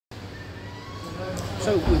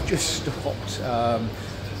So we've just stopped.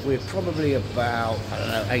 We're probably about, I don't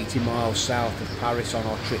know, 80 miles south of Paris on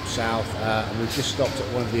our trip south, and we've just stopped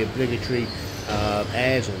at one of the obligatory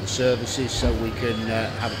airs or the services so we can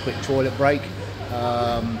have a quick toilet break.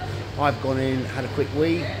 I've gone in, had a quick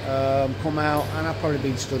wee, come out, and I've probably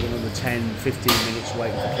been stood another 10-15 minutes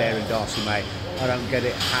waiting for Claire and Darcie-May. I don't get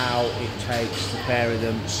it how it takes the pair of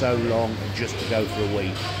them so long just to go for a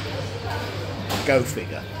wee. Go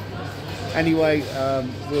figure. Anyway,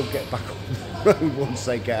 we'll get back on the road once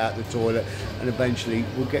they get out the toilet, and eventually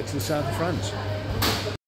we'll get to the south of France.